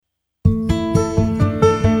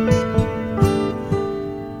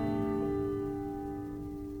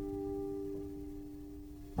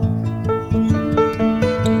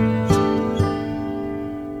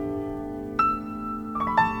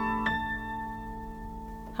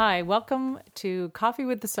Hi, welcome to Coffee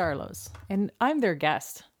with the Sarlos, and I'm their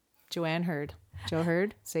guest, Joanne Hurd. Joe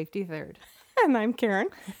Hurd, safety third. And I'm Karen.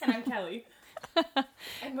 And I'm Kelly.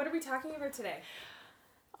 And what are we talking about today?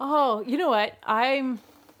 Oh, you know what?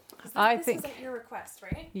 This was at your request,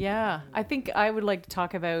 right? Yeah, I think I would like to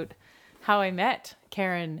talk about how I met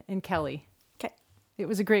Karen and Kelly. Okay. It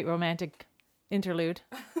was a great romantic interlude.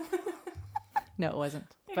 No, it wasn't.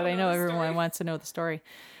 But I know everyone wants to know the story.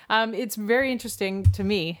 It's very interesting to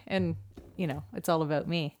me, and it's all about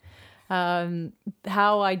me. How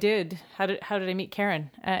did I meet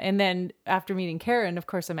Karen? And then after meeting Karen, of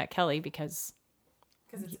course, I met Kelly because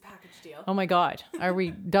it's a package deal. oh my God, are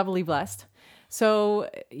we doubly blessed? So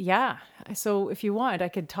yeah. So if you want, I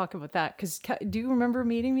could talk about that. Because do you remember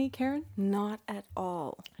meeting me, Karen? Not at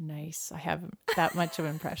all. Nice. I haven't that much of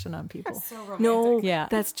an impression on people. So romantic. No, Yeah.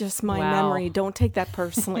 that's just my Wow. memory. Don't take that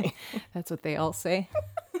personally. That's what they all say.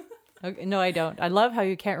 Okay, no, I don't. I love how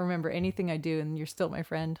you can't remember anything I do, and you're still my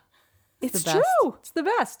friend. It's the best. true. It's the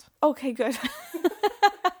best. Okay, good.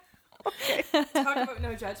 Talk about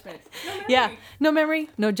no judgment. No memory. Yeah. No memory,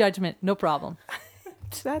 no judgment, no problem.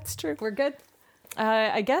 That's true. We're good.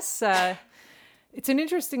 I guess it's an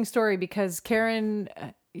interesting story because Karen,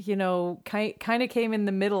 kind of came in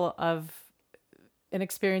the middle of an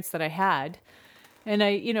experience that I had. And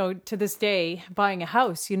to this day, buying a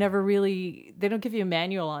house, they don't give you a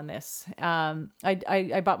manual on this.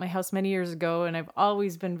 I bought my house many years ago and I've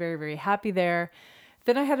always been very, very happy there.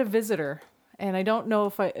 Then I had a visitor and I don't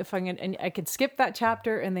know and I could skip that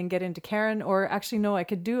chapter and then get into Karen, or actually, no, I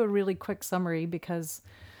could do a really quick summary because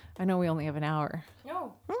I know we only have an hour.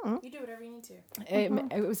 No, you do whatever you need to.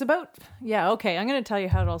 It was about, okay, I'm going to tell you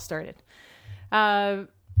how it all started.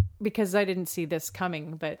 Because I didn't see this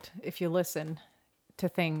coming, but if you listen to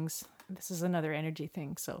things, this is another energy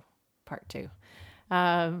thing, so part 2.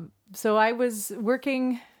 So I was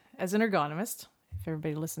working as an ergonomist, if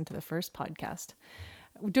everybody listened to the first podcast,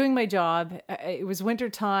 doing my job. It was winter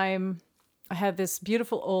time. I had this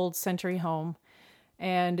beautiful old century home,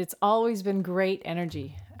 and it's always been great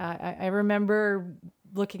energy. I remember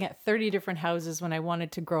looking at 30 different houses when I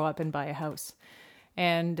wanted to grow up and buy a house,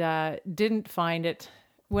 and didn't find it.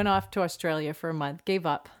 Went off to Australia for a month, gave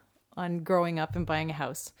up on growing up and buying a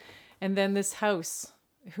house. And then this house,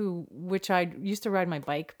 which I used to ride my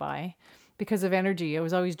bike by because of energy, I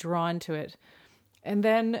was always drawn to it. And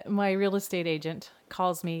then my real estate agent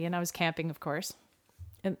calls me, and I was camping, of course,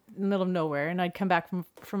 in the middle of nowhere. And I'd come back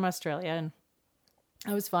from Australia, and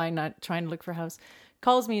I was fine, not trying to look for a house.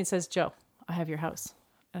 Calls me and says, "Joe, I have your house."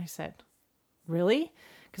 And I said, "Really?"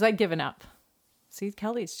 Because I'd given up. See,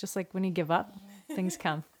 Kelly, it's just like when you give up, things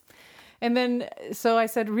come. And then, so I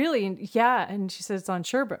said, "Really?" "Yeah." And she said, "It's on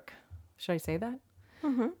Sherbrooke." Should I say that?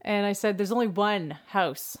 Mm-hmm. And I said, "There's only one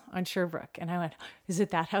house on Sherbrooke." And I went, "Is it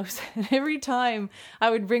that house?" And every time I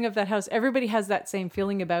would bring up that house, everybody has that same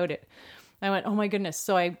feeling about it. I went, "Oh my goodness."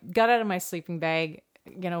 So I got out of my sleeping bag,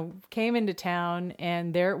 came into town,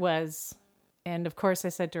 and there it was. And of course I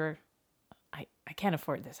said to her, I can't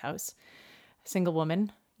afford this house. Single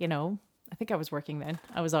woman, I think I was working then.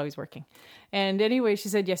 I was always working. And anyway, she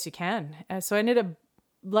said, "Yes, you can." So I ended up,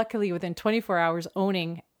 luckily, within 24 hours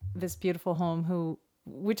owning this beautiful home,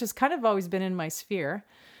 which has kind of always been in my sphere.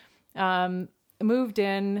 Moved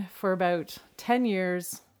in for about 10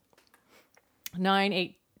 years, 9,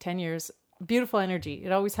 8, 10 years. Beautiful energy.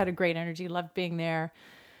 It always had a great energy. Loved being there.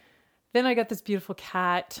 Then I got this beautiful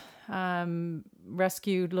cat,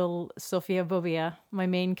 rescued little Sophia Bobia, my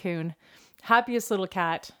Maine Coon. Happiest little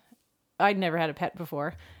cat. I'd never had a pet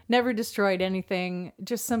before. Never destroyed anything.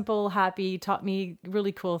 Just simple, happy, taught me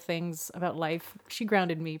really cool things about life. She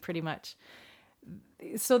grounded me pretty much.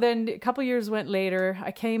 So then a couple years went later.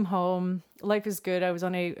 I came home. Life is good. I was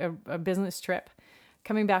on a business trip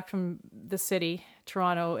coming back from the city,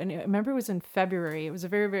 Toronto. And I remember it was in February. It was a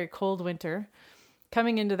very, very cold winter.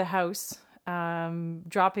 Coming into the house,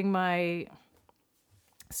 dropping my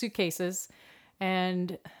suitcases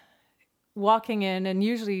and walking in, and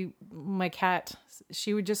usually my cat,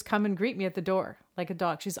 she would just come and greet me at the door like a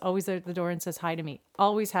dog. She's always there at the door and says hi to me.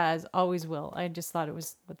 Always has, always will. I just thought it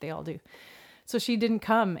was what they all do. So she didn't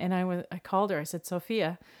come, and I called her. I said,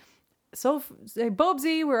 "Sophia,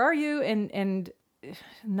 Bobsy, where are you?" And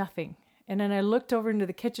nothing. And then I looked over into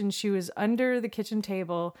the kitchen. She was under the kitchen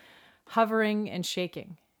table, hovering and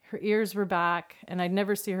shaking. Her ears were back, and I'd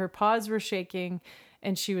never see her paws were shaking,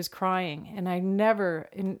 and she was crying. And I never,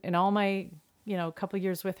 in all my, couple of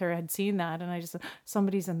years with her, had seen that. And I just said,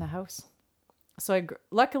 "Somebody's in the house." So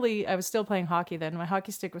luckily I was still playing hockey then. My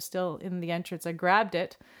hockey stick was still in the entrance. I grabbed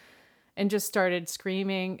it and just started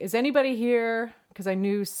screaming, "Is anybody here?" because I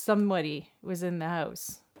knew somebody was in the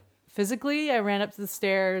house. Physically, I ran up to the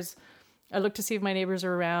stairs. I looked to see if my neighbors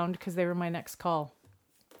were around because they were my next call.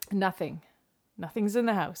 Nothing. Nothing's in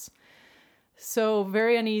the house. So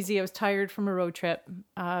very uneasy. I was tired from a road trip.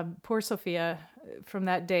 Poor Sophia from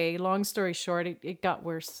that day. Long story short, it got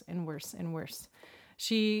worse and worse and worse.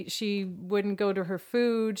 She wouldn't go to her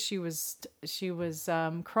food. She was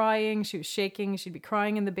crying. She was shaking. She'd be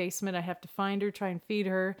crying in the basement. I have to find her, try and feed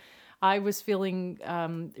her. I was feeling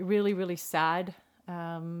really, really sad.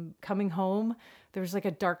 Coming home, there was like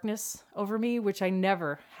a darkness over me, which I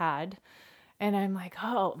never had. And I'm like,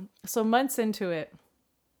 oh, so months into it,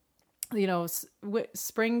 you know,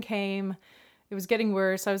 spring came, it was getting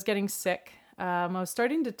worse. I was getting sick. I was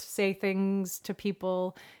starting to say things to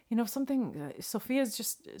people, you know,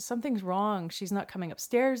 something's wrong. She's not coming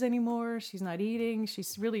upstairs anymore. She's not eating.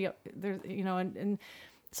 She's really there, you know, and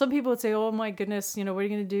some people would say, oh my goodness, you know, what are you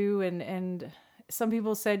going to do? And some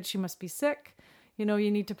people said she must be sick. You know,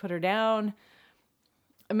 you need to put her down.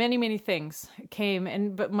 Many, many things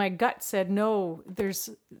came, but my gut said, no,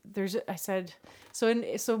 I said,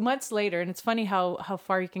 so months later, and it's funny how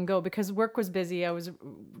far you can go because work was busy. I was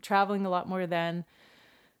traveling a lot more then.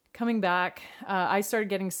 Coming back, I started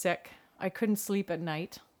getting sick. I couldn't sleep at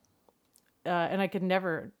night. And I could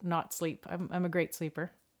never not sleep. I'm a great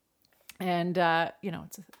sleeper. And, you know,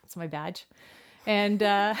 it's my badge. And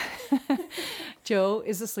Joe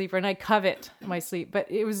is a sleeper, and I covet my sleep. But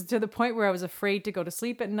it was to the point where I was afraid to go to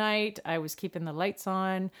sleep at night. I was keeping the lights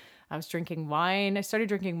on. I was drinking wine. I started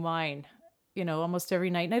drinking wine, you know, almost every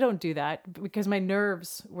night. And I don't do that because my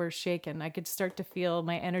nerves were shaken. I could start to feel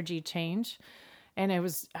my energy change. And I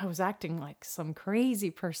was acting like some crazy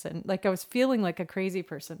person. Like I was feeling like a crazy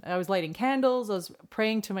person. I was lighting candles. I was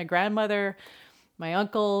praying to my grandmother. My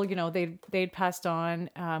uncle, you know, they'd passed on,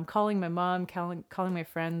 calling my mom, calling my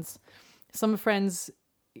friends. Some friends,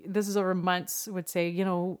 this is over months, would say, you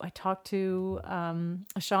know, I talked to a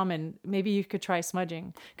shaman. Maybe you could try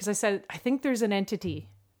smudging. Because I said, I think there's an entity.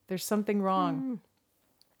 There's something wrong.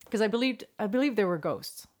 Because I believed there were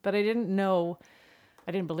ghosts, but I didn't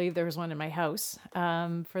believe there was one in my house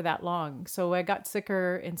for that long. So I got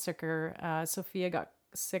sicker and sicker. Sophia got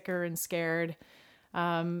sicker and scared.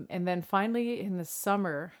 And then finally in the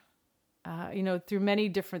summer, you know, through many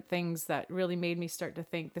different things that really made me start to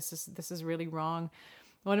think this is really wrong.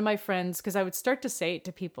 One of my friends, because I would start to say it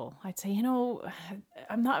to people, I'd say, you know,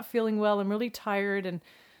 I'm not feeling well. I'm really tired. And,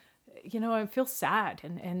 you know, I feel sad.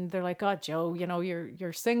 And they're like, oh, Joe, you know,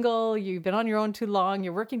 you're single. You've been on your own too long.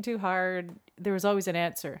 You're working too hard. There was always an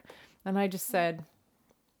answer. And I just said,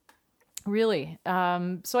 really?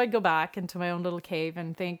 So I'd go back into my own little cave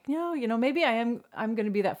and think, you know, maybe I'm going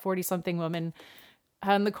to be that 40-something woman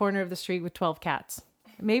on the corner of the street with 12 cats.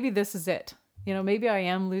 Maybe this is it. You know, maybe I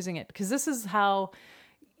am losing it, because this is how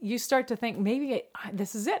you start to think, maybe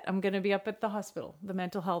this is it. I'm going to be up at the hospital, the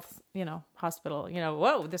mental health, you know, hospital, you know,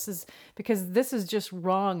 whoa, because this is just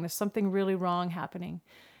wrong. There's something really wrong happening.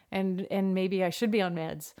 And maybe I should be on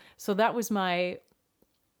meds. So that was my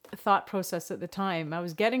thought process at the time. I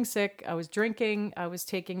was getting sick. I was drinking. I was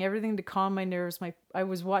taking everything to calm my nerves. I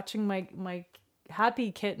was watching my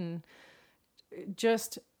happy kitten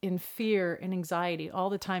just in fear and anxiety all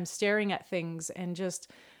the time, staring at things and just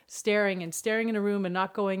staring in a room and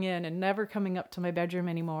not going in and never coming up to my bedroom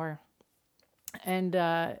anymore. And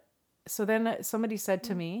so then somebody said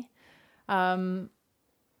to me, call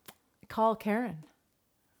Karen.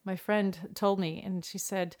 My friend told me, and she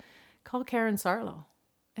said, call Karen Sarlo.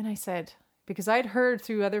 And I said, because I'd heard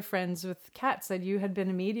through other friends with cats that you had been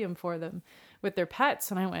a medium for them with their pets.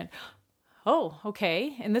 And I went, oh,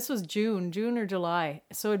 okay. And this was June or July.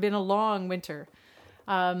 So it'd been a long winter.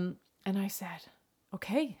 And I said,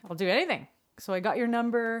 okay, I'll do anything. So I got your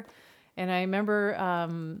number. And I remember,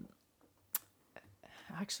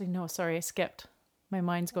 actually, no, sorry, I skipped. My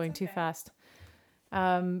mind's going too fast.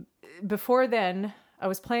 Before then, I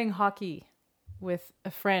was playing hockey with a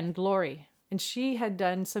friend, Lori. And she had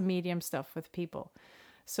done some medium stuff with people.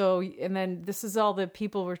 So, and then this is all the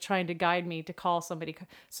people were trying to guide me to call somebody.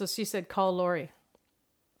 So she said, call Lori.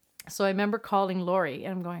 So I remember calling Lori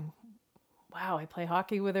and I'm going, wow, I play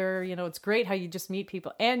hockey with her. You know, it's great how you just meet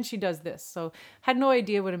people. And she does this. So had no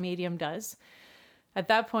idea what a medium does. At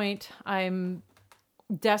that point, I'm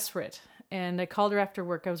desperate. And I called her after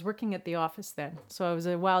work. I was working at the office then. So I was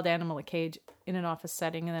a wild animal at cage in an office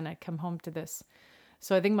setting. And then I come home to this.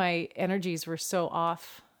 So I think my energies were so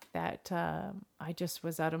off that I just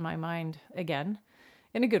was out of my mind again,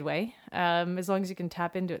 in a good way, as long as you can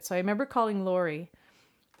tap into it. So I remember calling Lori,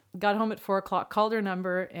 got home at 4:00, called her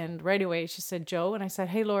number, and right away she said, Joe. And I said,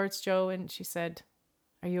 hey, Laura, it's Joe. And she said,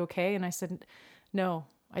 are you okay? And I said, no.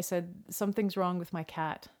 I said, something's wrong with my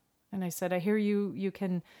cat. And I said, I hear you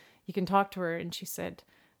can talk to her. And she said,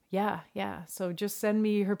 yeah. So just send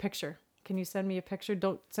me her picture. Can you send me a picture?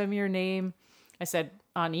 Don't send me her name. I said,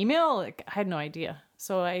 on email? Like, I had no idea.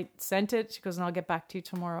 So I sent it. She goes, and I'll get back to you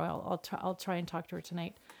tomorrow. I'll try and talk to her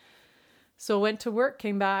tonight. So went to work,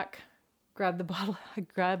 came back, grabbed the bottle, I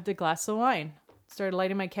grabbed a glass of wine, started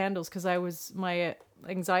lighting my candles because my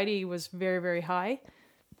anxiety was very, very high.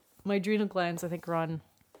 My adrenal glands, I think, were on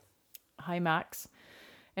high max.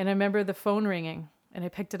 And I remember the phone ringing, and I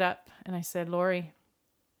picked it up, and I said, Lori.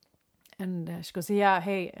 And she goes, yeah,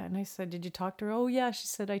 hey. And I said, did you talk to her? Oh, yeah. She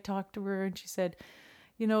said, I talked to her. And she said,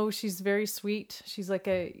 she's very sweet. She's like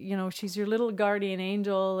she's your little guardian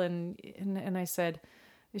angel. And I said,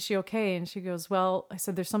 is she okay? And she goes, well, I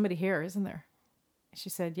said, there's somebody here, isn't there? She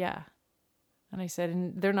said, yeah. And I said,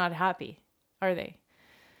 and they're not happy, are they?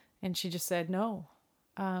 And she just said, no.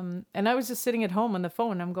 And I was just sitting at home on the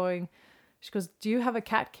phone. I'm going, she goes, do you have a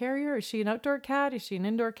cat carrier? Is she an outdoor cat? Is she an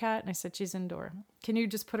indoor cat? And I said, she's indoor. Can you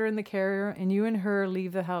just put her in the carrier and you and her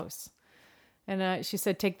leave the house? And she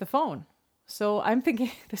said, take the phone. So I'm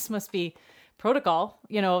thinking this must be protocol,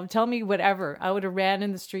 tell me whatever. I would have ran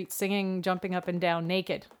in the street singing, jumping up and down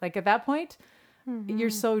naked. Like at that point, you're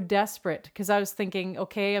so desperate because I was thinking,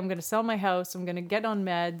 okay, I'm going to sell my house. I'm going to get on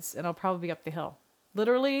meds and I'll probably be up the hill.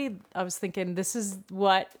 Literally, I was thinking this is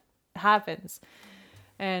what happens.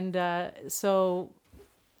 And so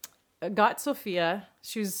I got Sophia.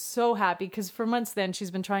 She was so happy because for months then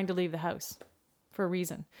she's been trying to leave the house for a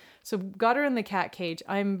reason. So got her in the cat cage.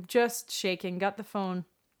 I'm just shaking, got the phone,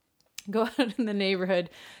 go out in the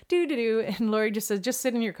neighborhood, do. And Lori just says, just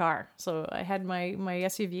sit in your car. So I had my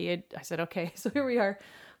SUV. I said, okay, so here we are.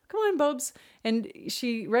 Come on, Bubs. And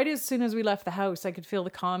she, right as soon as we left the house, I could feel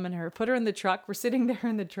the calm in her. Put her in the truck. We're sitting there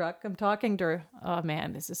in the truck. I'm talking to her. Oh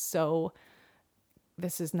man, this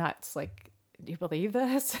is nuts. Like, do you believe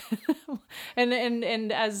this?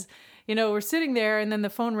 and as we're sitting there, and then the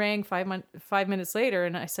phone rang 5 minutes later,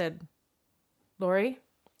 and I said, Lori,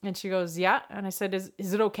 and she goes, yeah. And I said,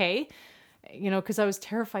 is it okay? Because I was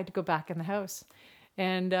terrified to go back in the house.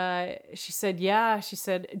 And she said, yeah. She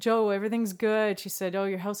said, Joe, everything's good. She said, oh,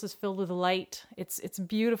 your house is filled with light. It's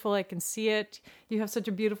beautiful. I can see it. You have such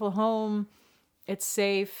a beautiful home. It's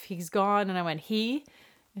safe. He's gone. And I went, he?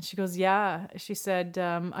 And she goes, yeah. She said,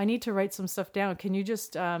 I need to write some stuff down. Can you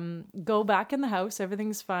just go back in the house?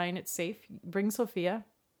 Everything's fine. It's safe. Bring Sophia.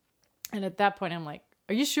 And at that point, I'm like,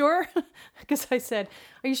 are you sure? Because I said,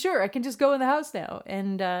 are you sure? I can just go in the house now.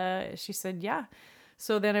 And she said, yeah.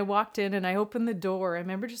 So then I walked in and I opened the door. I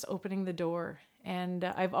remember just opening the door. And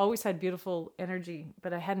I've always had beautiful energy,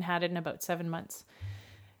 but I hadn't had it in about 7 months.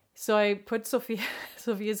 So I put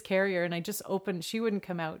Sophia's carrier and I just opened. She wouldn't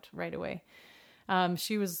come out right away.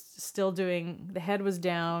 She was still the head was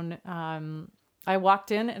down. I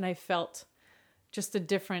walked in and I felt just a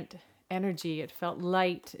different energy. It felt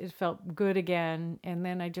light. It felt good again. And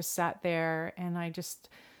then I just sat there and I just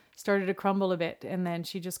started to crumble a bit. And then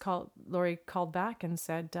Lori called back and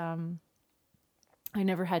said, I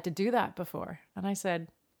never had to do that before. And I said,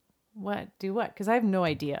 what? Do what? Because I have no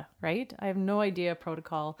idea, right? I have no idea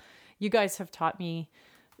protocol. You guys have taught me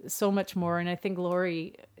so much more. And I think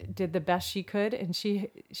Lori did the best she could. And she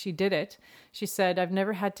did it. She said, I've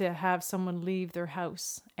never had to have someone leave their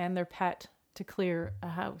house and their pet to clear a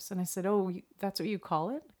house. And I said, oh, that's what you call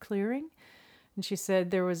it? Clearing? And she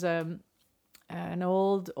said there was an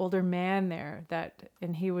older man there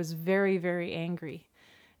and he was very, very angry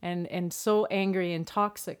and so angry and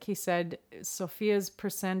toxic. He said Sophia's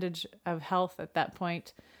percentage of health at that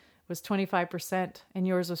point was 25% and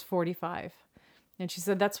yours was 45%. And she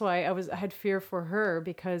said, that's why I had fear for her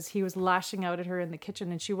because he was lashing out at her in the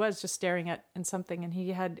kitchen and she was just staring at something.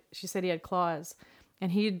 And she said he had claws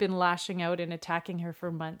and he had been lashing out and attacking her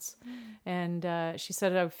for months. And she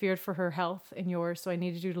said, I feared for her health and yours. So I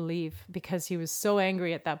needed you to leave because he was so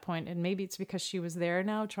angry at that point. And maybe it's because she was there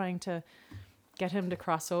now trying to get him to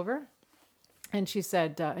cross over. And she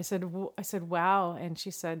said, I said, wow. And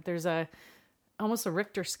she said, there's almost a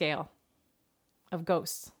Richter scale of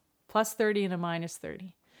ghosts. Plus 30 and a minus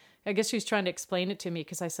 30. I guess she was trying to explain it to me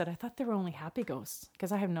because I said, I thought they were only happy ghosts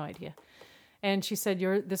because I have no idea. And she said,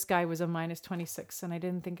 this guy was a minus 26 and I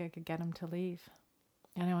didn't think I could get him to leave.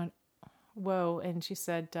 And I went, whoa. And she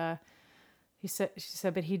said, but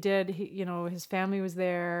he did, his family was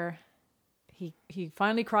there. He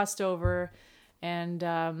finally crossed over and,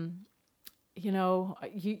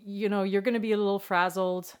 you're going to be a little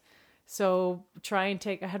frazzled. So I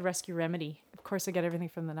had Rescue Remedy. Of course, I get everything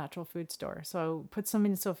from the natural food store. So put some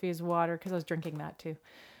in Sophia's water because I was drinking that too.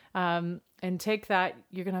 And take that.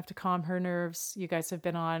 You're going to have to calm her nerves. You guys have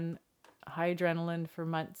been on high adrenaline for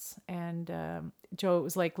months. And Joe, it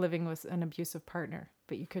was like living with an abusive partner,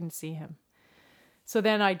 but you couldn't see him. So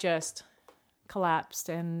then I just collapsed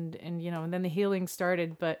and then the healing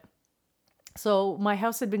started. But so my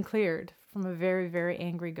house had been cleared from a very, very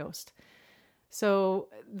angry ghost. So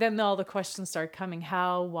then all the questions start coming.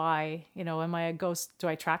 How, why, am I a ghost? Do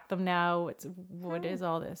I track them now? What is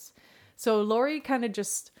all this? So Lori kind of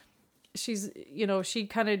just, she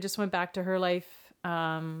kind of just went back to her life.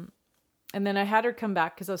 And then I had her come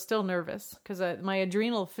back because I was still nervous because my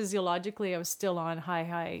adrenal physiologically, I was still on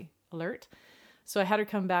high alert. So I had her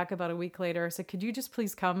come back about a week later. I said, could you just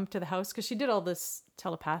please come to the house? Because she did all this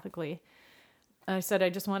telepathically. And I said, I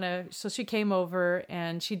just want to, so she came over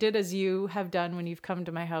and she did as you have done when you've come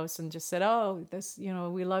to my house and just said, oh, this,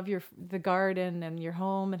 we love the garden and your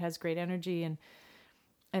home. It has great energy. And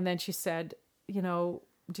then she said,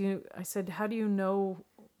 I said, how do you know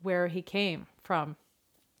where he came from?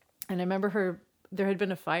 And I remember there had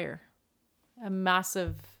been a fire, a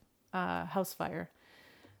massive house fire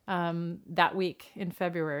that week in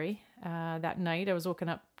February. That night I was woken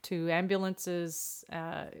up to ambulances,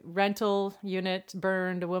 rental unit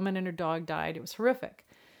burned, a woman and her dog died. It was horrific.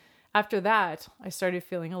 After that, I started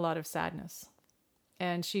feeling a lot of sadness.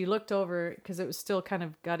 And she looked over, because it was still kind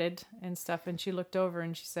of gutted and stuff, and she looked over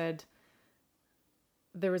and she said,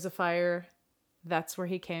 there was a fire, that's where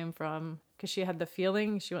he came from. Because she had the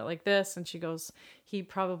feeling, she went like this, and she goes, he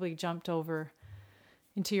probably jumped over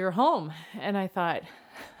into your home. And I thought,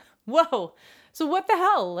 whoa, so what the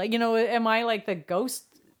hell? Like, am I like the ghost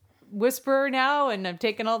whisperer now and I've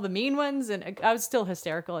taken all the mean ones? And I was still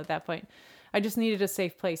hysterical at that point. I just needed a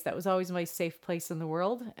safe place. That was always my safe place in the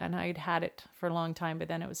world. And I'd had it for a long time, but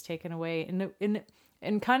then it was taken away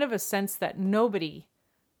in kind of a sense that nobody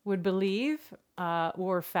would believe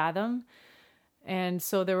or fathom. And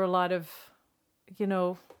so there were a lot of,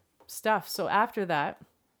 stuff. So after that,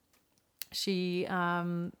 she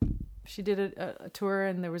did a tour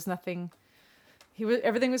and there was nothing.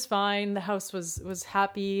 Everything was fine. The house was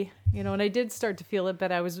happy, and I did start to feel it,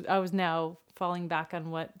 but I was now falling back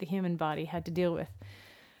on what the human body had to deal with.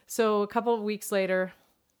 So a couple of weeks later,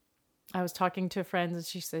 I was talking to a friend and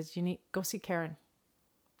she says, you need go see Karen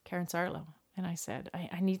Sarlo. And I said,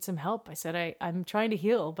 I need some help. I said, I'm trying to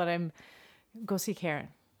heal, but go see Karen.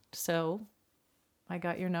 So I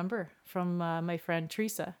got your number from my friend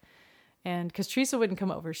Teresa. And because Teresa wouldn't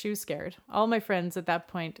come over, she was scared. All my friends at that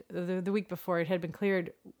point, the week before it had been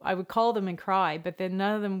cleared, I would call them and cry, but then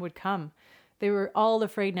none of them would come. They were all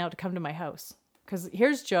afraid now to come to my house. Because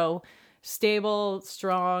here's Joe, stable,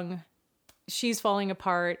 strong. She's falling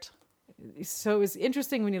apart. So it was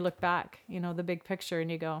interesting when you look back, the big picture,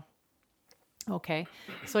 and you go, okay.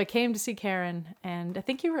 So I came to see Karen, and I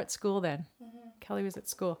think you were at school then. Mm-hmm. Kelly was at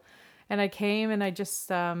school. And I came and I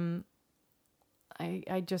just...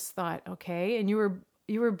 I just thought, okay. And you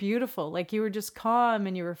were beautiful. Like you were just calm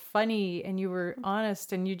and you were funny and you were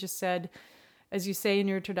honest. And you just said, as you say in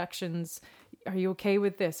your introductions, are you okay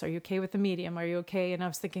with this? Are you okay with the medium? Are you okay? And I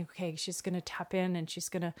was thinking, okay, she's going to tap in and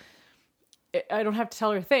I don't have to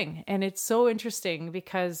tell her a thing. And it's so interesting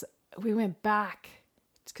because we went back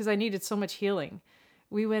because I needed so much healing.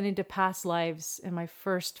 We went into past lives in my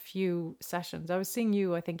first few sessions. I was seeing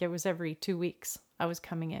you, I think it was every 2 weeks I was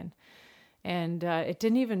coming in. And it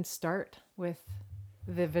didn't even start with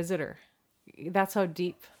the visitor. That's how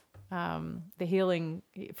deep the healing,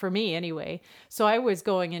 for me anyway. So I was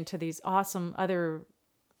going into these awesome other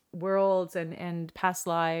worlds and past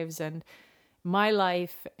lives and my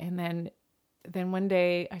life. And then one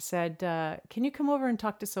day I said, can you come over and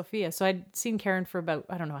talk to Sophia? So I'd seen Karen for about,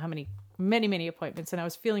 I don't know how many appointments. And I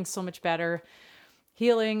was feeling so much better,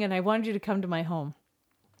 healing. And I wanted you to come to my home.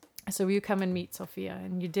 So will you come and meet Sophia?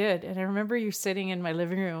 And you did. And I remember you sitting in my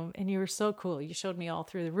living room and you were so cool. You showed me all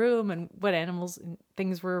through the room and what animals and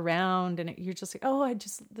things were around. And you're just like, oh,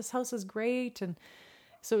 this house is great. And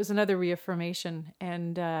so it was another reaffirmation.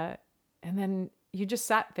 And then you just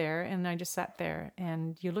sat there and I just sat there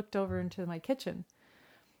and you looked over into my kitchen.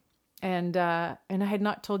 And I had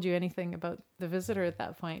not told you anything about the visitor at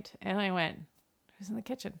that point. And I went, who's in the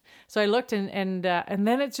kitchen? So I looked and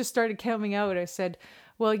then it just started coming out. I said,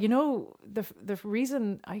 well, the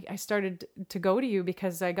reason I started to go to you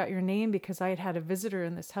because I got your name because I had a visitor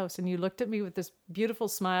in this house. And you looked at me with this beautiful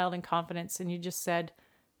smile and confidence. And you just said,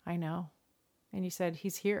 I know. And you said,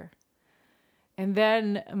 he's here. And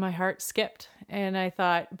then my heart skipped. And I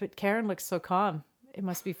thought, but Karen looks so calm. It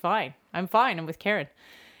must be fine. I'm fine. I'm with Karen.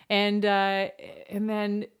 And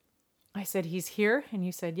then I said, he's here. And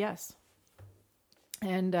you said, yes.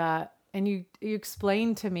 And and you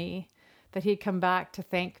explained to me that he'd come back to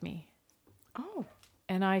thank me. Oh.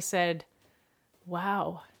 And I said,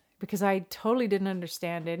 wow, because I totally didn't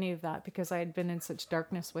understand any of that because I had been in such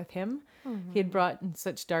darkness with him. He had brought in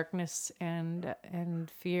such darkness and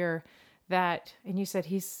fear that, and you said,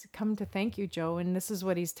 he's come to thank you, Joe. And this is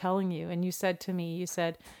what he's telling you. And you said to me, you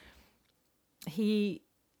said, he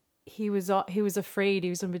was afraid. He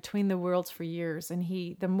was in between the worlds for years. And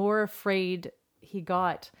the more afraid he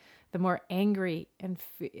got, the more angry and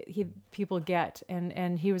people get.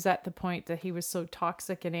 And he was at the point that he was so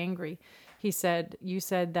toxic and angry. You said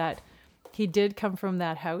that he did come from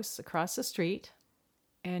that house across the street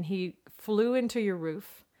and he flew into your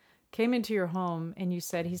roof, came into your home, and you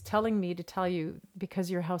said, he's telling me to tell you because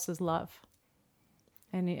your house is love.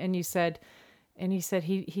 And you said, and he said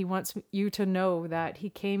he wants you to know that he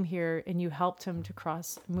came here and you helped him to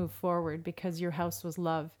move forward because your house was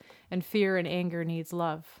love, and fear and anger needs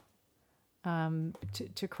love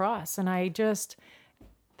to cross. And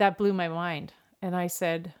that blew my mind. And I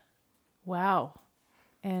said, wow.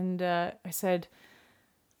 And I said,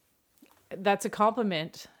 that's a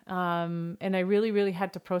compliment. And I really, really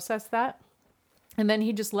had to process that. And then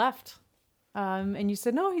he just left. And you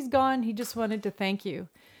said, no, he's gone. He just wanted to thank you.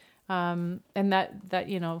 And that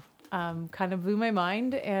kind of blew my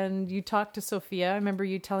mind. And you talked to Sophia. I remember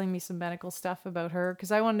you telling me some medical stuff about her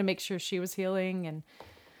because I wanted to make sure she was healing. And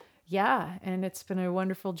yeah, and it's been a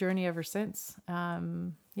wonderful journey ever since.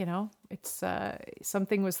 It's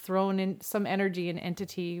something was thrown in, some energy and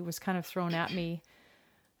entity was kind of thrown at me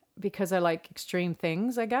because I like extreme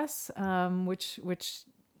things, I guess, which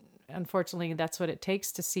unfortunately that's what it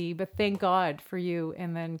takes to see. But thank God for you.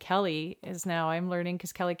 And then Kelly is now, I'm learning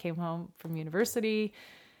because Kelly came home from university,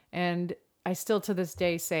 and I still to this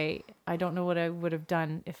day say, I don't know what I would have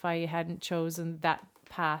done if I hadn't chosen that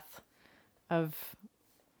path of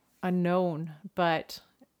unknown, but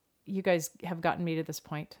you guys have gotten me to this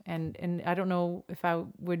point. And I don't know if I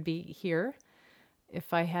would be here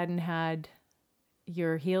if I hadn't had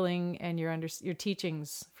your healing and your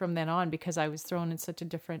teachings from then on, because I was thrown in such a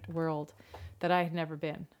different world that I had never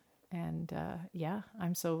been. And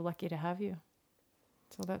I'm so lucky to have you.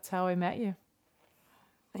 So that's how I met you.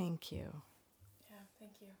 Thank you. Yeah,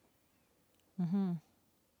 thank you. Mm-hmm.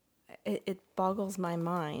 It boggles my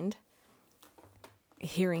mind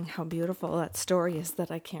hearing how beautiful that story is that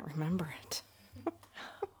I can't remember it.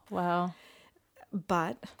 Wow.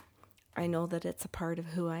 But I know that it's a part of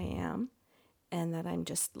who I am, and that I'm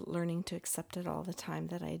just learning to accept it all the time,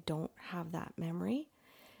 that I don't have that memory.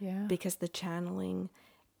 Yeah. Because the channeling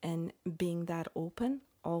and being that open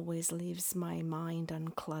always leaves my mind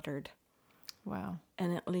uncluttered. Wow.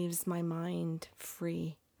 And it leaves my mind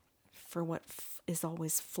free for what is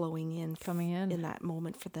always coming in that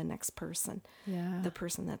moment for the next person. Yeah. The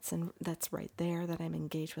person that's right there that I'm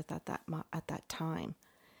engaged with at that time.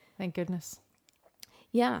 Thank goodness.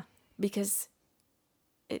 Yeah, because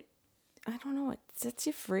I don't know, it sets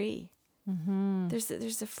you free. Mm-hmm.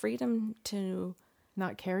 There's a freedom to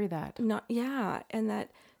not carry that. And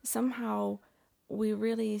that somehow we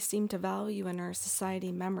really seem to value in our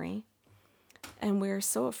society memory, and we're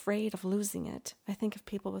so afraid of losing it. I think of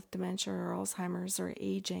people with dementia or Alzheimer's or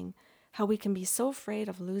aging, how we can be so afraid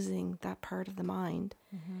of losing that part of the mind,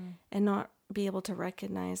 mm-hmm. and not be able to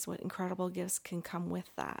recognize what incredible gifts can come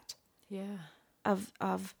with that. Yeah.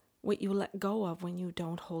 Of what you let go of when you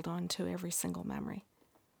don't hold on to every single memory.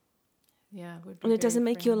 Yeah. And it doesn't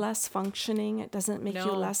make you less functioning. It doesn't make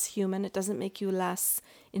you less human. It doesn't make you less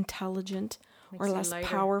intelligent or less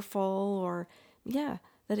powerful, or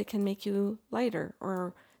that it can make you lighter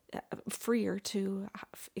or freer to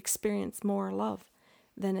experience more love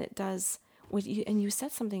than it does. And you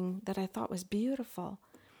said something that I thought was beautiful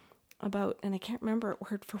about, and I can't remember it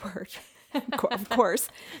word for word, of course,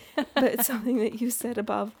 but it's something that you said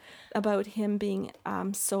about him being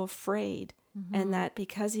so afraid, mm-hmm. and that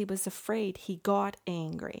because he was afraid, he got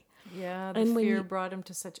angry. Yeah, the fear brought him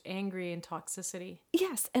to such angry and toxicity.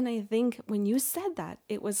 Yes, and I think when you said that,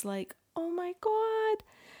 it was like, oh my God,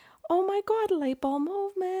 light bulb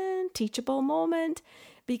moment, teachable moment,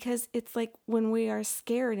 because it's like when we are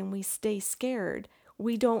scared and we stay scared,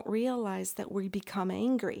 we don't realize that we become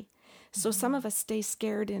angry. So some of us stay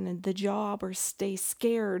scared in the job, or stay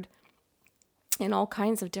scared in all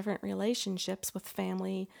kinds of different relationships with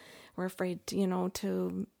family. We're afraid,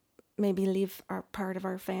 to maybe leave our part of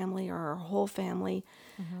our family or our whole family.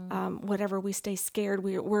 Mm-hmm. Whatever, we stay scared.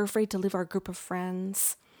 We're afraid to leave our group of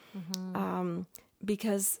friends, mm-hmm.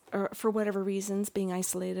 Because, or for whatever reasons, being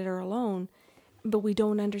isolated or alone. But we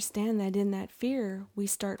don't understand that in that fear, we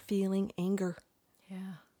start feeling anger.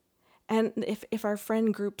 Yeah. And if our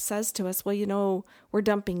friend group says to us, well, you know, we're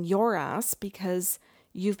dumping your ass because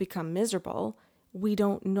you've become miserable, we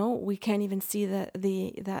don't know. We can't even see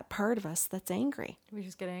that part of us that's angry. We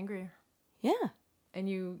just get angrier. Yeah. And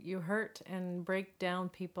you hurt and break down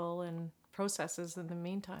people and processes in the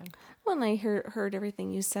meantime. Well, and I heard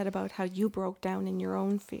everything you said about how you broke down in your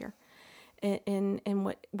own fear and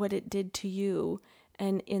what it did to you,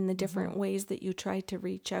 and in the different ways that you tried to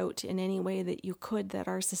reach out in any way that you could, that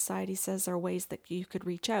our society says are ways that you could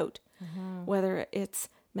reach out, whether it's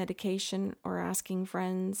medication or asking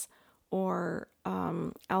friends or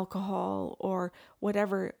alcohol or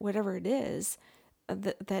whatever it is,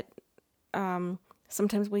 that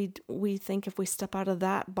sometimes we think if we step out of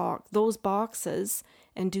those boxes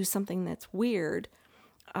and do something that's weird,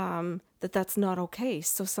 that's not okay.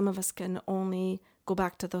 So some of us can only go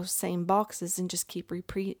back to those same boxes and just keep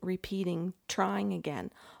repeating, trying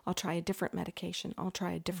again. I'll try a different medication. I'll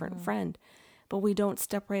try a different friend. But we don't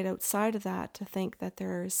step right outside of that to think that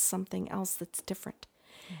there's something else that's different.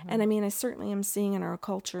 And I mean, I certainly am seeing in our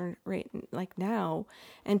culture right like now,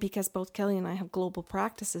 and because both Kelly and I have global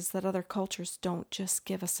practices, that other cultures don't just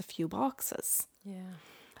give us a few boxes. Yeah.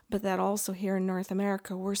 But that also here in North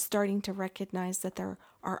America, we're starting to recognize that there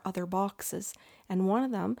are other boxes. And one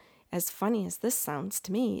of them, as funny as this sounds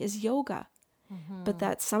to me, is yoga. But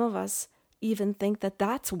that some of us even think that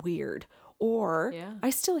that's weird. Or I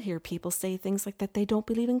still hear people say things like that they don't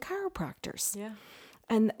believe in chiropractors. Yeah.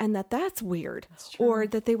 And that's weird. That's true. Or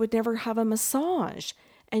that they would never have a massage.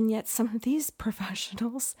 And yet some of these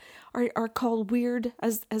professionals are called weird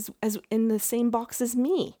as in the same box as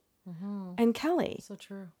me and Kelly. So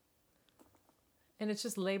true. And it's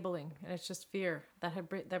just labeling, and it's just fear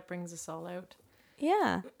that brings us all out.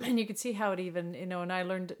 Yeah. And you could see how it even, and I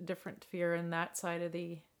learned different fear in that side of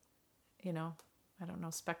the,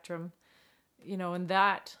 spectrum, and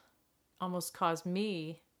that almost caused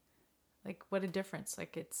me, like, what a difference.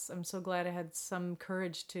 Like, I'm so glad I had some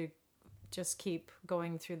courage to just keep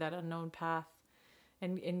going through that unknown path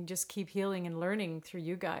and just keep healing and learning through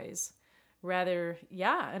you guys. Rather,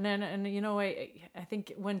 and then, I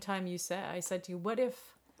think one time I said to you,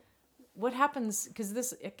 what happens,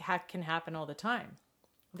 because it can happen all the time.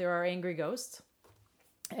 There are angry ghosts,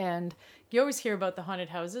 and you always hear about the haunted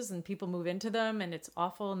houses and people move into them and it's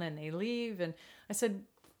awful and then they leave. And I said,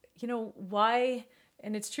 why?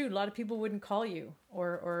 And it's true, a lot of people wouldn't call you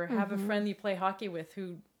or have a friend you play hockey with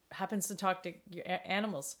who happens to talk to your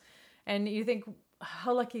animals. And you think,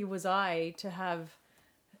 how lucky was I to have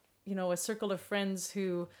a circle of friends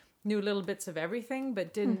who knew little bits of everything,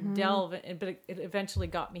 but didn't delve. But it eventually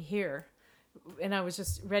got me here. And I was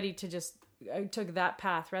just ready to I took that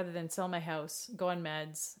path rather than sell my house, go on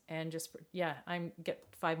meds, and get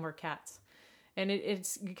 5 more cats. And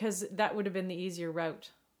it's because that would have been the easier route.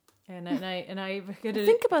 And I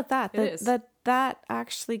think about that. That that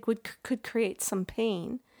actually could create some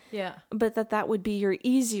pain. Yeah. But that would be your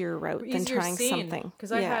easier route than trying something.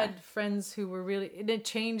 Because I had friends who were it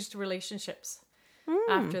changed relationships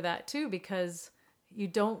after that too, because you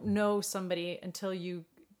don't know somebody until you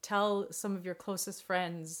tell some of your closest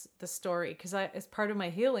friends the story. Because as part of my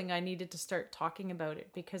healing, I needed to start talking about it,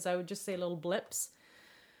 because I would just say little blips.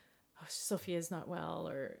 Oh, Sophia's not well,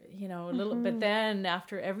 or, a little, but then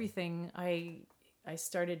after everything, I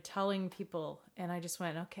started telling people, and I just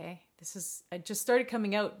went, okay, I just started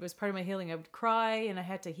coming out. It was part of my healing. I would cry and I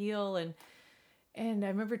had to heal. And I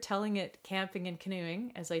remember telling it camping and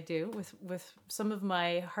canoeing, as I do with some of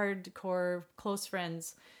my hardcore close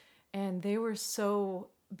friends. And they were so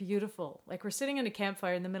beautiful. Like, we're sitting in a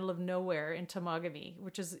campfire in the middle of nowhere in Temagami,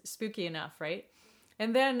 which is spooky enough, right?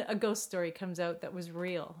 And then a ghost story comes out that was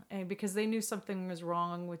real. And because they knew something was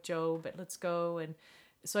wrong with Joe, but let's go. And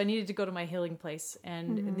so I needed to go to my healing place.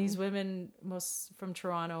 And these women, most from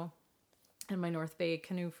Toronto, and my North Bay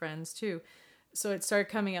canoe friends too. So it started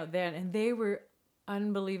coming out then. And they were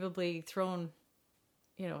unbelievably thrown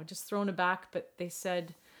aback. But they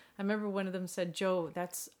said, I remember one of them said, Joe,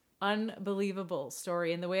 that's unbelievable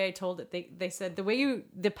story. And the way I told it, they said,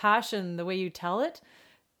 the passion, the way you tell it,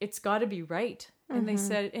 it's got to be right. And they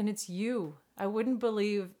said, and it's you. I wouldn't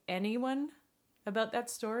believe anyone about that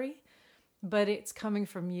story, but it's coming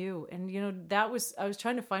from you. And, I was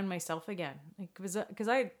trying to find myself again. Because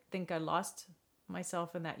I think I lost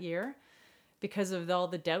myself in that year because of all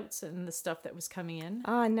the doubts and the stuff that was coming in.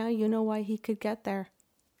 Now you know why he could get there.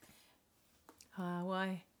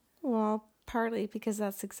 Why? Well, partly because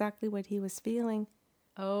that's exactly what he was feeling.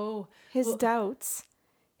 Oh. His doubts,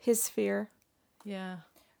 his fear. Yeah.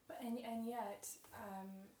 And yet,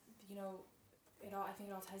 I think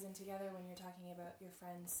it all ties in together when you're talking about your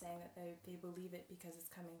friends saying that they believe it because it's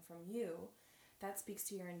coming from you. That speaks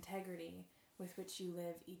to your integrity with which you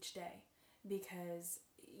live each day. Because,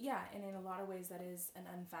 yeah, and in a lot of ways that is an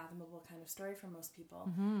unfathomable kind of story for most people.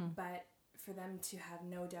 But for them to have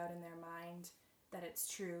no doubt in their mind that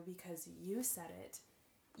it's true because you said it,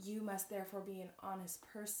 you must therefore be an honest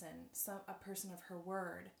person, a person of her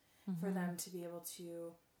word, for them to be able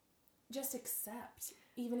to just accept,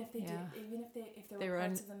 even if they did, even if there were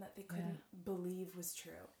parts of them that they couldn't believe was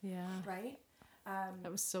true. Yeah. Right?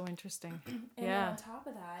 That was so interesting. And then on top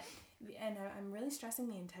of that, and I'm really stressing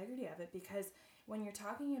the integrity of it, because when you're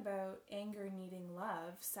talking about anger needing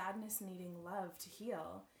love, sadness needing love to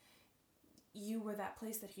heal, you were that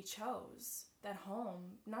place that he chose, that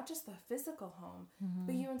home, not just the physical home,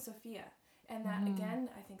 but you and Sophia. And that, again,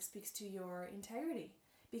 I think speaks to your integrity.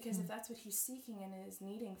 Because if that's what he's seeking and is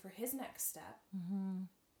needing for his next step,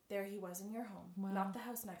 there he was in your home, not the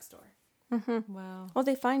house next door. Wow. Well,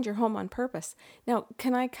 they find your home on purpose. Now,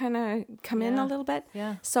 can I kind of come in a little bit?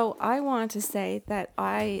 Yeah. So I want to say that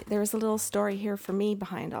there's a little story here for me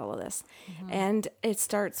behind all of this. And it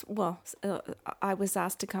starts, I was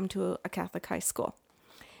asked to come to a Catholic high school,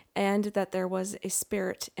 and that there was a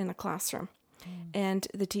spirit in a classroom. And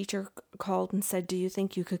the teacher called and said, "Do you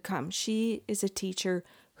think you could come?" She is a teacher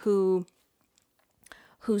whose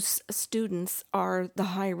students are the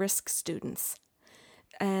high-risk students.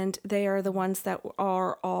 And they are the ones that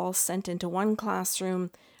are all sent into one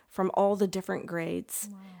classroom from all the different grades,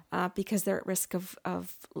 because they're at risk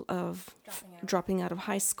of dropping out of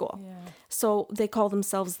high school. Yeah. So they call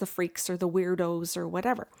themselves the freaks or the weirdos or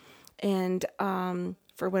whatever. And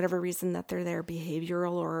for whatever reason that they're there,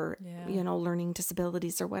 behavioral or, learning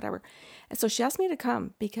disabilities or whatever. And so she asked me to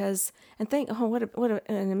come because, what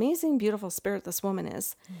an amazing, beautiful spirit this woman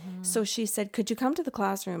is. So she said, "Could you come to the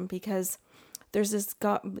classroom? Because there's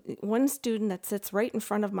one student that sits right in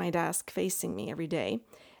front of my desk facing me every day.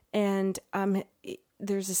 And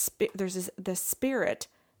there's the spirit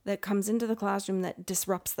that comes into the classroom that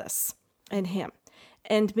disrupts this, and him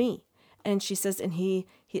and me." And she says, and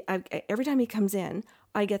every time he comes in,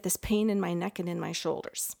 I get this pain in my neck and in my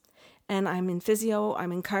shoulders. And I'm in physio,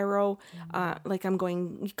 I'm in chiro, I'm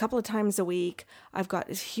going a couple of times a week. I've got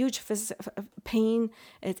this huge pain,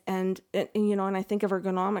 and I think of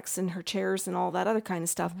ergonomics and her chairs and all that other kind of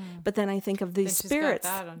stuff. But then I think of these spirits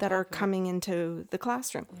that are coming into the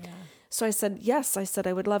classroom. Yeah. So I said, yes,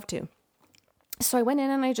 I would love to. So I went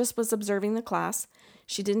in and I just was observing the class.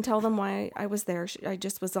 She didn't tell them why I was there. I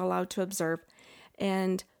just was allowed to observe.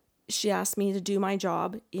 And she asked me to do my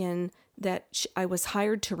job in that I was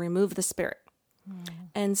hired to remove the spirit.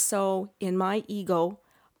 And so in my ego,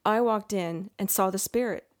 I walked in and saw the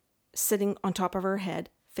spirit sitting on top of her head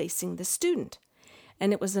facing the student.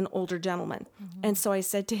 And it was an older gentleman. And so I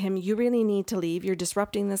said to him, "You really need to leave. You're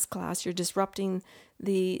disrupting this class. You're disrupting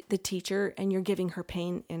the teacher, and you're giving her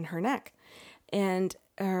pain in her neck and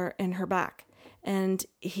in her back." And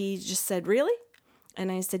he just said, "Really?"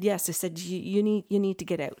 And I said, "Yes." I said, you need to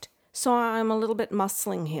get out." So I'm a little bit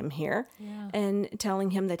muscling him here and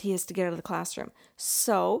telling him that he has to get out of the classroom.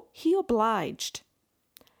 So he obliged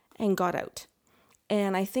and got out.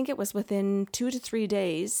 And I think it was within 2 to 3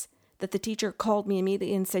 days that the teacher called me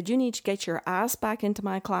immediately and said, "You need to get your ass back into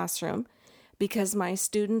my classroom because my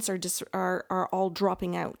students are all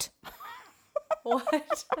dropping out."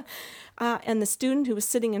 What? And the student who was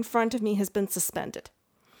sitting in front of me has been suspended.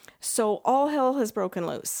 So all hell has broken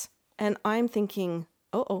loose. And I'm thinking,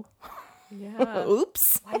 Yeah.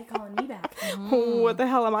 oops. Why are you calling me back? What the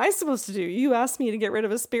hell am I supposed to do? You asked me to get rid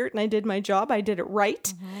of a spirit and I did my job. I did it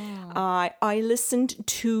right. I listened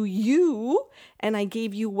to you and I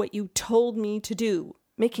gave you what you told me to do,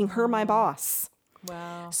 making her my boss.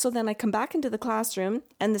 Wow. So then I come back into the classroom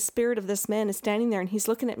and the spirit of this man is standing there and he's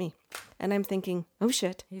looking at me. And I'm thinking, oh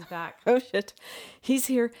shit. He's back. Oh shit. He's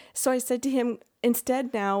here. So I said to him,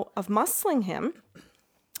 instead now of muscling him,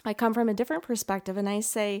 I come from a different perspective and I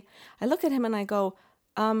look at him and I go,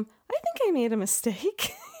 I think I made a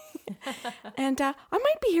mistake. And I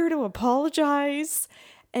might be here to apologize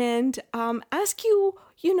and ask you,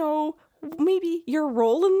 maybe your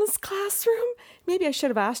role in this classroom. Maybe I should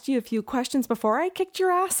have asked you a few questions before I kicked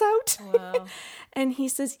your ass out. Wow. And he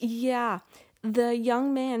says, yeah, the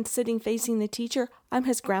young man sitting facing the teacher, I'm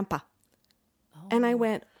his grandpa. Oh. And I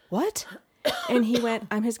went, what? And he went,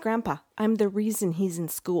 I'm his grandpa. I'm the reason he's in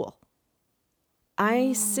school.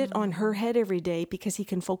 I sit on her head every day because he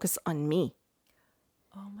can focus on me.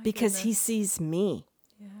 Oh my because goodness. he sees me.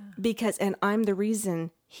 Yeah. And I'm the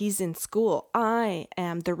reason he's in school. I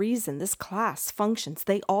am the reason this class functions.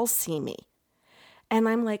 They all see me. And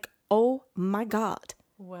I'm like, oh my God.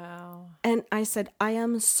 Wow. And I said, I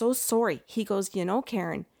am so sorry. He goes, you know,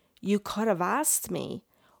 Karen, you could have asked me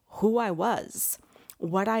who I was,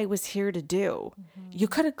 what I was here to do. You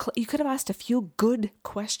could have asked a few good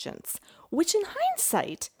questions, which in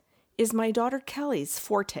hindsight is my daughter Kelly's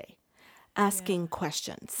forte, asking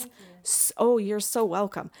questions. Oh, you're so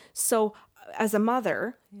welcome. So as a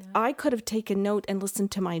mother, I could have taken note and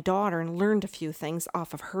listened to my daughter and learned a few things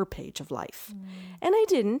off of her page of life. And I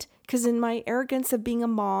didn't, because in my arrogance of being a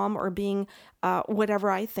mom or being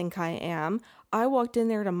whatever I think I am, I walked in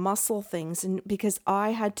there to muscle things, and because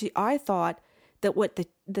I thought that what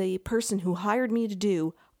the person who hired me to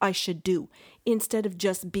do, I should do, instead of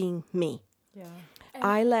just being me. Yeah.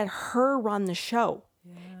 I let her run the show.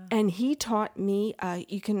 Yeah. And he taught me,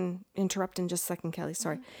 you can interrupt in just a second, Kelly,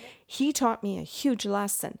 sorry. He taught me a huge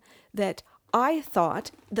lesson that I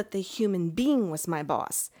thought that the human being was my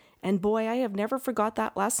boss. And boy, I have never forgot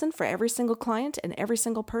that lesson for every single client and every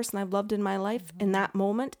single person I've loved in my life in that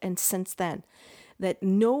moment and since then. That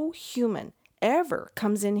no human ever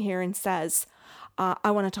comes in here and says,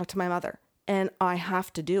 I want to talk to my mother, and I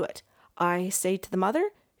have to do it. I say to the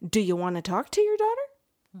mother, do you want to talk to your daughter?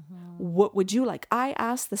 What would you like? I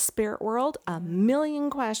ask the spirit world a million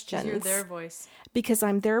questions. You're their voice. Because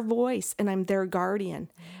I'm their voice and I'm their guardian.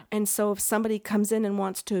 And so if somebody comes in and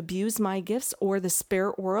wants to abuse my gifts or the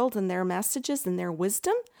spirit world and their messages and their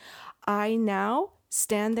wisdom, I now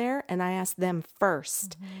stand there and I ask them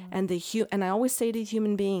first. And I always say to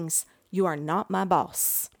human beings, you are not my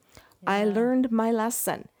boss. I learned my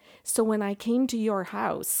lesson. So when I came to your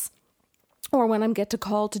house, or when I'm get to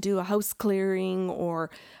call to do a house clearing, or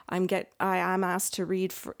I'm asked to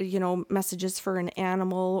read for, messages for an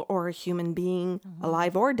animal or a human being,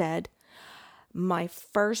 alive or dead, my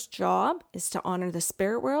first job is to honor the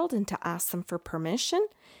spirit world and to ask them for permission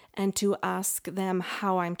and to ask them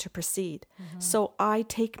how I'm to proceed. So I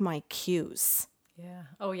take my cues. Yeah.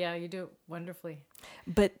 Oh, yeah. You do it wonderfully.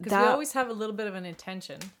 But Because we always have a little bit of an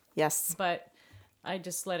intention. Yes. But I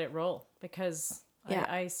just let it roll because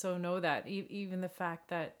I so know that. Even the fact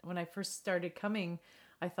that when I first started coming,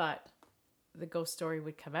 I thought the ghost story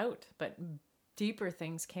would come out, but deeper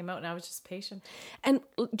things came out and I was just patient. And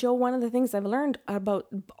Joe, one of the things I've learned about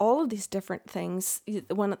all of these different things,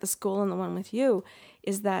 the one at the school and the one with you,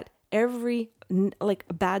 is that every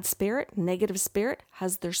bad spirit, negative spirit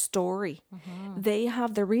has their story. They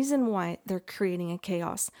have the reason why they're creating a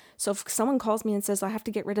chaos. So if someone calls me and says, I have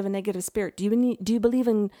to get rid of a negative spirit, do you believe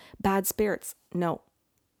in bad spirits? No.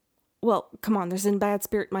 Well, come on, there's a bad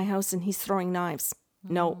spirit in my house and he's throwing knives.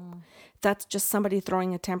 No, that's just somebody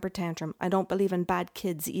throwing a temper tantrum. I don't believe in bad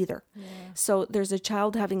kids either. So there's a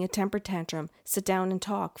child having a temper tantrum. Sit down and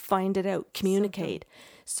talk, find it out, communicate.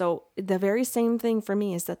 So the very same thing for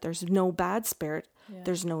me is that there's no bad spirit.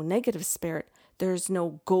 There's no negative spirit. There's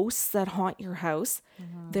no ghosts that haunt your house.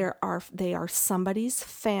 They are somebody's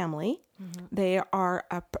family. They are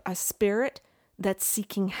a spirit that's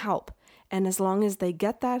seeking help. And as long as they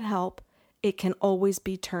get that help, it can always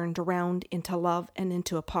be turned around into love and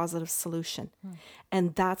into a positive solution.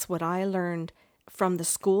 And that's what I learned from the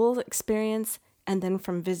school experience and then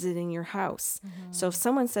from visiting your house. So if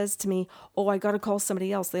someone says to me, oh, I got to call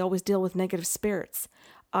somebody else, they always deal with negative spirits,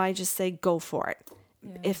 I just say, go for it.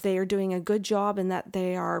 If they are doing a good job and that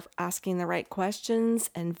they are asking the right questions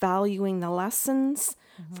and valuing the lessons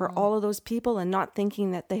for all of those people and not thinking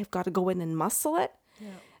that they've got to go in and muscle it,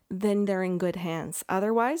 then they're in good hands.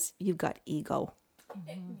 Otherwise, you've got ego.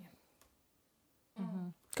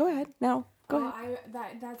 Go ahead. No, go ahead.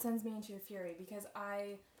 That sends me into a fury because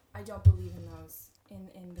I don't believe in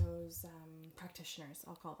those practitioners,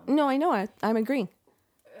 I'll call them. No, I know. I'm agreeing.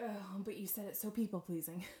 But you said it so people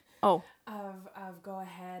pleasing. Oh. Of go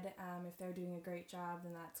ahead. If they're doing a great job,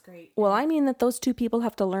 then that's great. Well, I mean that those two people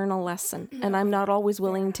have to learn a lesson, and I'm not always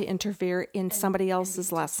willing to interfere in somebody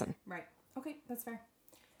else's lesson. Right. Okay, that's fair.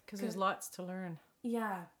 Because there's lots to learn.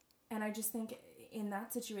 Yeah. And I just think in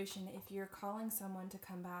that situation, if you're calling someone to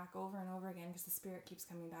come back over and over again because the spirit keeps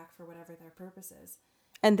coming back for whatever their purpose is.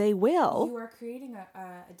 And they will. You are creating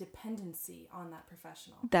a dependency on that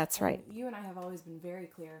professional. That's right. You and I have always been very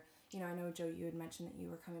clear. I know, Joe, you had mentioned that you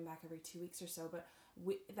were coming back every 2 weeks or so, but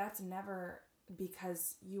that's never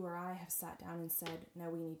because you or I have sat down and said, no,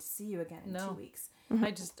 we need to see you again in 2 weeks.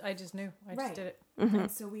 I just knew. I just did it. And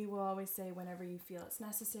so we will always say whenever you feel it's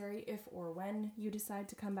necessary, if or when you decide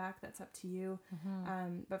to come back, that's up to you.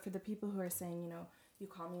 But for the people who are saying, you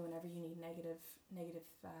call me whenever you need negative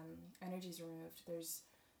energies removed, there's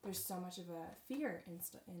so much of a fear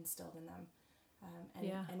instilled in them.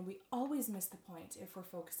 And we always miss the point if we're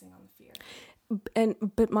focusing on the fear.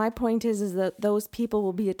 But my point is that those people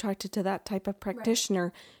will be attracted to that type of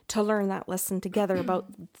practitioner to learn that lesson together about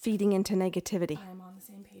feeding into negativity. I'm on the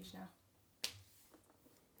same page now.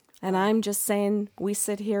 And I'm just saying we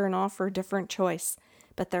sit here and offer a different choice,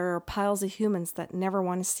 but there are piles of humans that never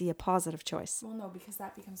want to see a positive choice. Well, no, because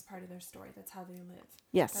that becomes part of their story. That's how they live.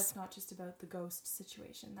 Yes. That's not just about the ghost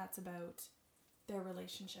situation. That's about their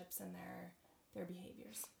relationships and their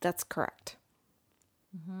behaviors. That's correct.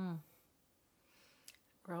 Mm-hmm.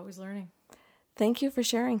 We're always learning. Thank you for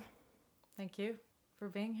sharing. Thank you for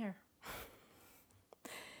being here.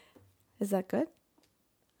 Is that good?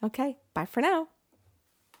 Okay. Bye for now.